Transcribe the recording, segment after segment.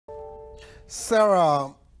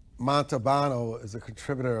Sarah Montalbano is a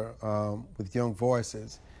contributor with Young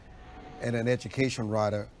Voices and an education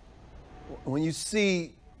writer. When you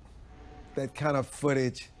see that kind of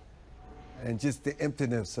footage and just the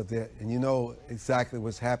emptiness of it, and you know exactly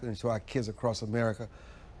what's happening to our kids across America,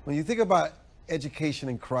 when you think about education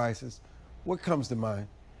in crisis, what comes to mind?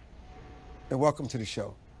 And welcome to the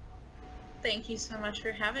show. Thank you so much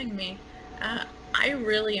for having me. I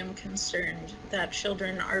really am concerned that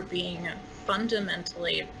children are being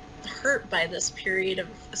fundamentally hurt by this period of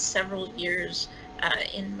several years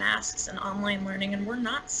in masks and online learning, and we're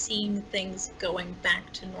not seeing things going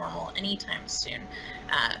back to normal anytime soon.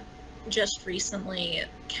 Just recently,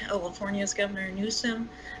 California's Governor Newsom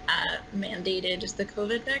mandated the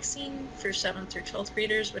COVID vaccine for 7th through 12th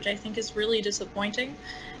graders, which I think is really disappointing.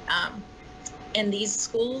 And these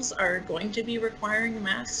schools are going to be requiring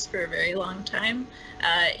masks for a very long time.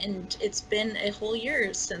 And it's been a whole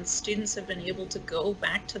year since students have been able to go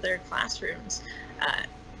back to their classrooms.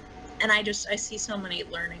 And I see so many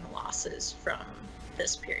learning losses from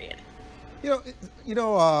this period.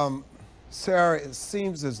 Sarah, it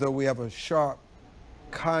seems as though we have a sharp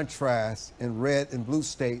contrast in red and blue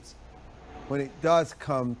states when it does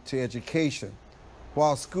come to education.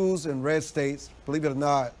 While schools in red states, believe it or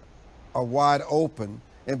not, are wide open.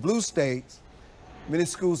 In blue states, many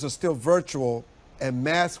schools are still virtual, and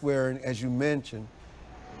mask wearing, as you mentioned,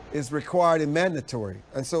 is required and mandatory.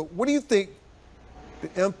 And so what do you think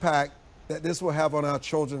the impact that this will have on our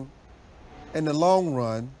children in the long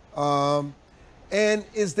run? And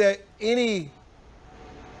is there any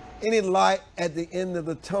light at the end of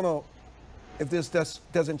the tunnel if this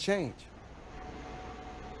doesn't change?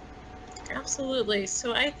 Absolutely.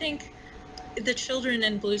 So I think the children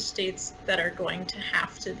in blue states that are going to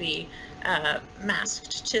have to be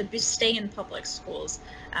masked to stay in public schools,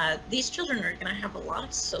 these children are going to have a lot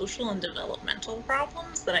of social and developmental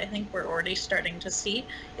problems that I think we're already starting to see.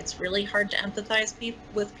 It's really hard to empathize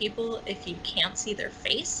with people if you can't see their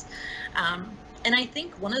face. And I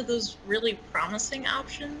think one of those really promising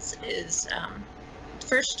options is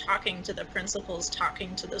first talking to the principals,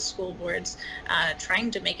 talking to the school boards, trying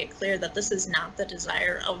to make it clear that this is not the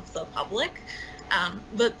desire of the public.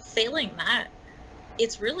 But failing that,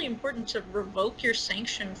 it's really important to revoke your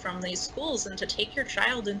sanction from these schools and to take your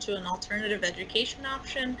child into an alternative education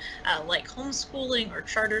option like homeschooling or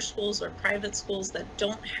charter schools or private schools that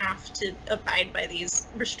don't have to abide by these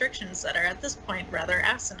restrictions that are at this point rather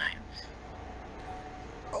asinine.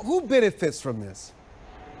 Who benefits from this?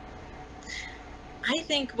 I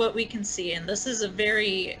think what we can see, and this is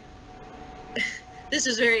very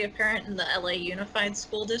apparent in the LA Unified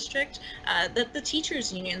School District, that the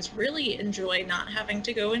teachers' unions really enjoy not having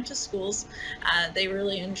to go into schools. They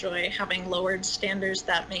really enjoy having lowered standards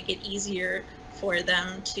that make it easier for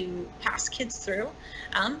them to pass kids through.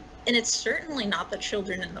 And it's certainly not the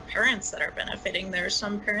children and the parents that are benefiting. There are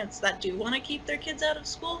some parents that do want to keep their kids out of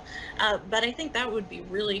school, but I think that would be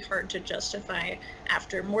really hard to justify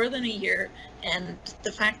after more than a year, and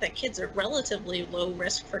the fact that kids are relatively low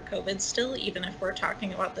risk for COVID still, even if we're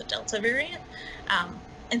talking about the Delta variant.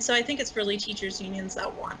 And so I think it's really teachers' unions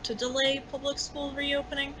that want to delay public school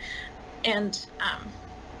reopening and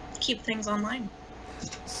keep things online.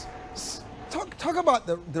 Talk about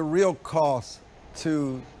the real cost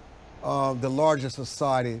to the larger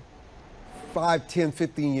society 5, 10,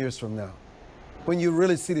 15 years from now, when you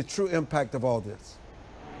really see the true impact of all this.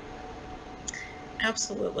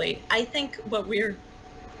 Absolutely. I think what we're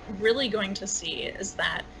really going to see is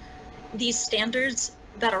that these standards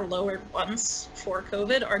that are lowered once for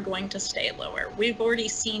COVID are going to stay lower. We've already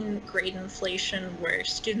seen grade inflation where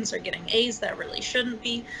students are getting A's that really shouldn't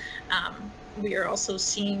be. We are also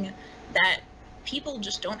seeing that people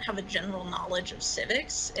just don't have a general knowledge of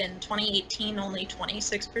civics. In 2018, only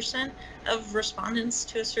 26% of respondents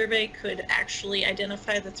to a survey could actually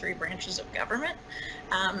identify the 3 branches of government.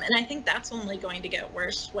 And I think that's only going to get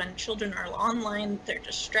worse when children are online, they're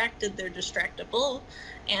distracted, they're distractible,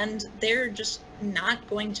 and they're just not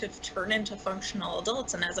going to turn into functional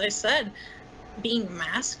adults. And as I said, being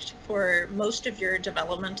masked for most of your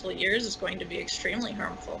developmental years is going to be extremely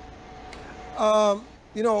harmful.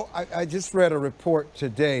 I just read a report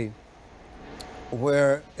today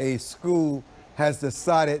where a school has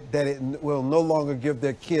decided that it will no longer give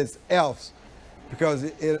their kids Fs because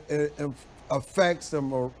it affects the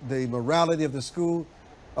morality of the school,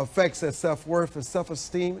 affects their self-worth and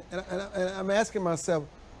self-esteem. And I'm asking myself,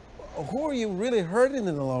 who are you really hurting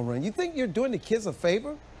in the long run? You think you're doing the kids a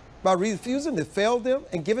favor by refusing to fail them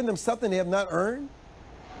and giving them something they have not earned?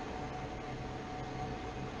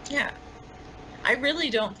 Yeah. I really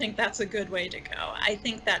don't think that's a good way to go. I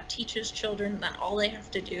think that teaches children that all they have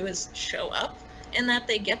to do is show up and that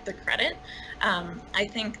they get the credit. I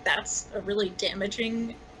think that's a really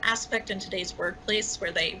damaging aspect in today's workplace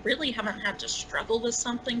where they really haven't had to struggle with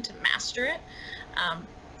something to master it. Um,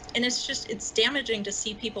 and it's damaging to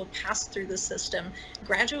see people pass through the system,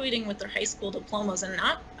 graduating with their high school diplomas and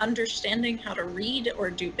not understanding how to read or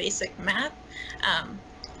do basic math.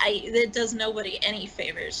 It does nobody any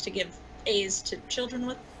favors to give A's to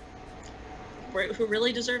children who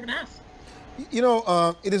really deserve an F. You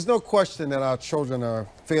know, it is no question that our children are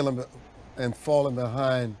failing and falling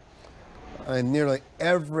behind in nearly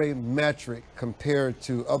every metric compared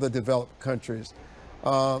to other developed countries.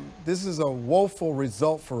 This is a woeful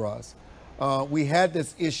result for us. We had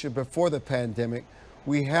this issue before the pandemic.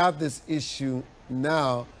 We have this issue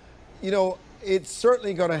now. You know, it's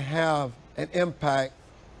certainly going to have an impact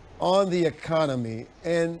on the economy.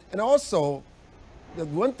 And also, the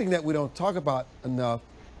one thing that we don't talk about enough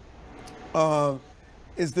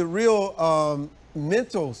is the real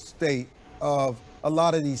mental state of a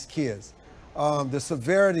lot of these kids. The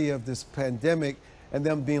severity of this pandemic and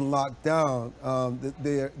them being locked down,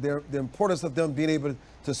 the importance of them being able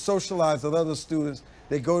to socialize with other students.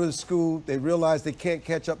 They go to school, they realize they can't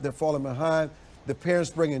catch up, they're falling behind. The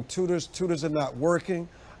parents bring in tutors are not working.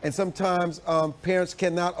 And sometimes parents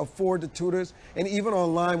cannot afford the tutors. And even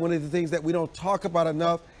online, one of the things that we don't talk about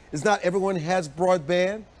enough is not everyone has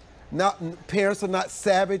broadband. Parents are not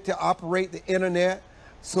savvy to operate the internet.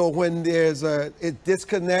 So when it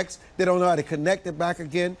disconnects, they don't know how to connect it back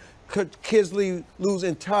again. Kids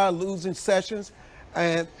losing sessions,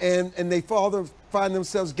 and they find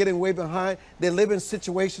themselves getting way behind. They live in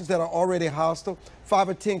situations that are already hostile. 5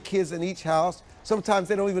 or 10 kids in each house. Sometimes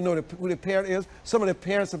they don't even know who the parent is. Some of the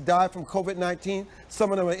parents have died from COVID-19.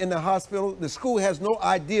 Some of them are in the hospital. The school has no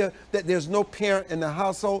idea that there's no parent in the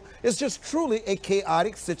household. It's just truly a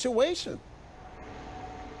chaotic situation.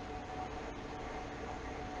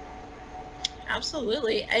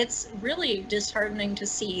 Absolutely. It's really disheartening to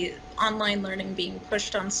see online learning being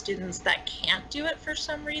pushed on students that can't do it for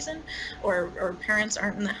some reason, or parents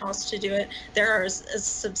aren't in the house to do it. There are a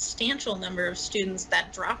substantial number of students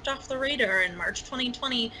that dropped off the radar in March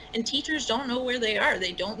 2020, and teachers don't know where they are.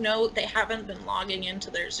 They don't know, they haven't been logging into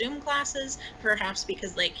their Zoom classes, perhaps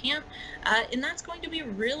because they can't, and that's going to be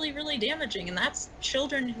really, really damaging. And that's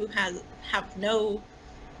children who have no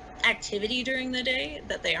activity during the day,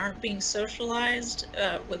 that they aren't being socialized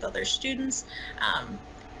with other students.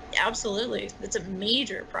 Absolutely, it's a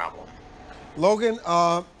major problem. Logan,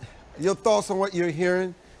 your thoughts on what you're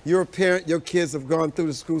hearing? You're a parent, your kids have gone through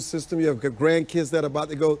the school system, you have grandkids that are about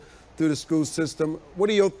to go through the school system.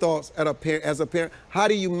 What are your thoughts as a parent? How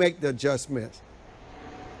do you make the adjustments?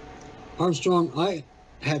 Armstrong, I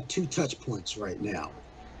have 2 touch points right now.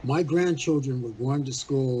 My grandchildren were going to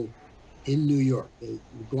school in New York. They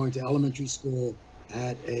were going to elementary school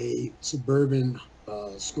at a suburban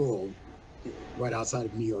school right outside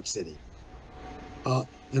of New York City.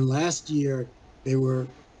 And last year they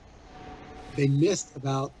missed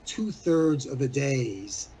about 2/3 of the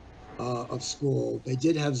days of school. They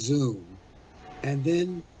did have Zoom. And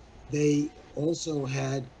then they also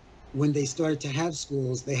had, when they started to have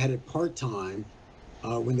schools, they had it part-time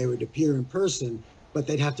when they would appear in person, but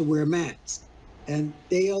they'd have to wear masks. And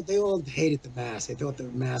they all hated the mask. They thought the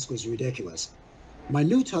mask was ridiculous. My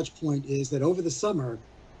new touch point is that over the summer,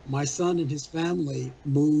 my son and his family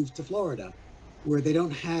moved to Florida, where they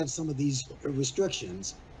don't have some of these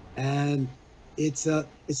restrictions. And it's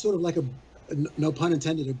sort of like no pun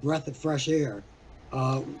intended, a breath of fresh air,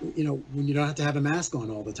 when you don't have to have a mask on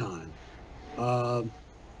all the time.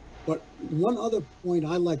 But one other point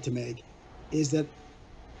I like to make is that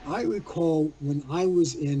I recall when I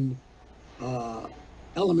was in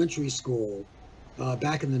elementary school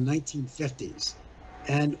back in the 1950s.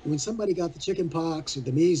 And when somebody got the chicken pox or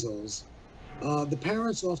the measles, the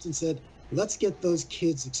parents often said, let's get those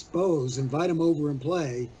kids exposed, invite them over and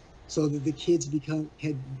play so that the kids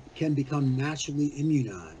can become naturally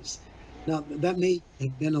immunized. Now, that may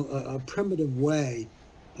have been a primitive way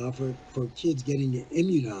for kids getting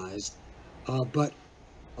immunized, but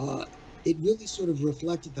it really sort of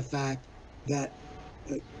reflected the fact that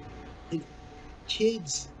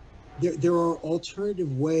kids, there are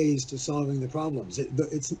alternative ways to solving the problems.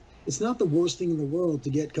 It's not the worst thing in the world to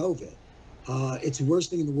get COVID. It's the worst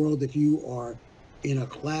thing in the world if you are in a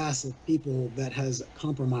class of people that has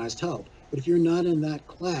compromised health. But if you're not in that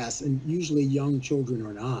class, and usually young children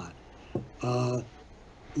are not,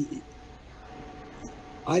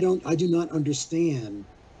 I do not understand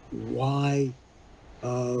why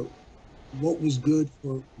what was good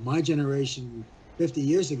for my generation 50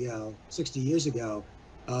 years ago, 60 years ago,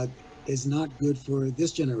 uh, is not good for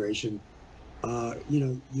this generation.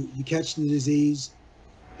 You catch the disease,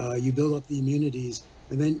 you build up the immunities,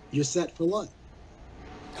 and then you're set for life.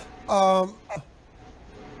 Um,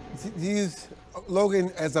 these,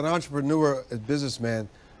 Logan, as an entrepreneur, a businessman,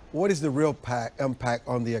 what is the real impact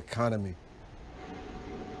on the economy?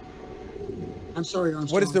 I'm sorry,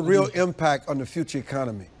 Armstrong. What is the real impact on the future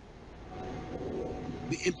economy?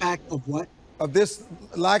 The impact of what? Of this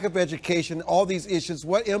lack of education, all these issues,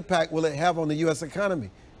 what impact will it have on the U.S. economy?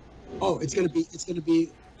 Oh, it's going to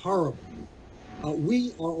be horrible.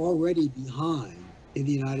 We are already behind in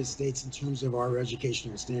the United States in terms of our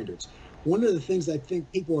educational standards. One of the things I think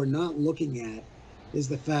people are not looking at is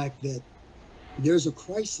the fact that there's a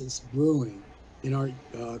crisis brewing in our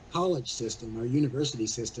college system, our university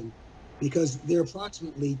system, because there are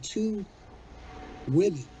approximately 2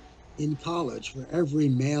 women in college for every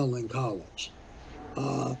male in college.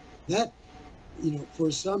 That,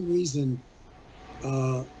 for some reason,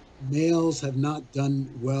 males have not done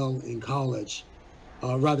well in college,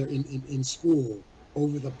 rather in school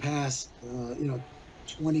over the past,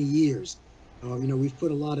 20 years. We've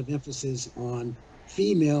put a lot of emphasis on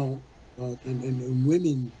female and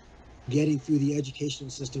women getting through the educational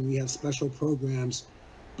system. We have special programs,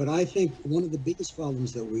 but I think one of the biggest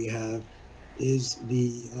problems that we have is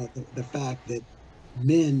the fact that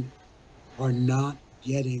men are not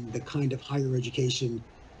getting the kind of higher education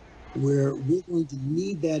where we're going to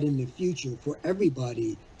need that in the future for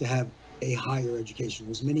everybody to have a higher education.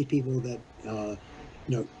 There's many people that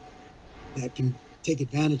that can take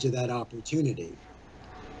advantage of that opportunity,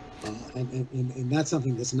 and that's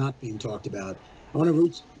something that's not being talked about. I want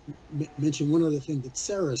to mention one other thing that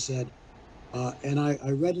Sarah said, and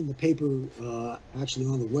I read in the paper, actually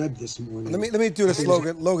on the web this morning. Let me do this,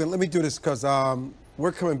 Logan. Let me do this because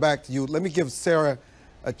we're coming back to you. Let me give Sarah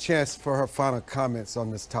a chance for her final comments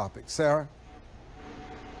on this topic. Sarah?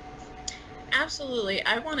 Absolutely.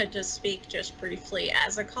 I wanted to speak just briefly.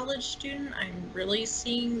 As a college student, I'm really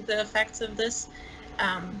seeing the effects of this.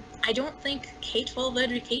 I don't think K-12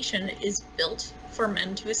 education is built for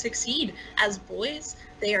men to succeed. As boys,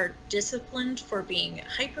 they are disciplined for being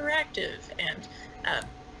hyperactive and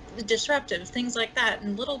disruptive, things like that.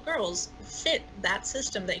 And little girls fit that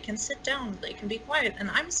system. They can sit down, they can be quiet.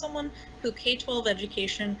 And I'm someone who K-12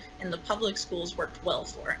 education in the public schools worked well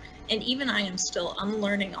for. And even I am still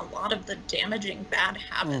unlearning a lot of the damaging bad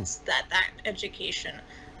habits that education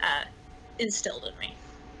instilled in me.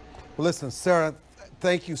 Well, listen, Sarah,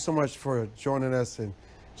 thank you so much for joining us and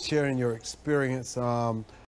sharing your experience.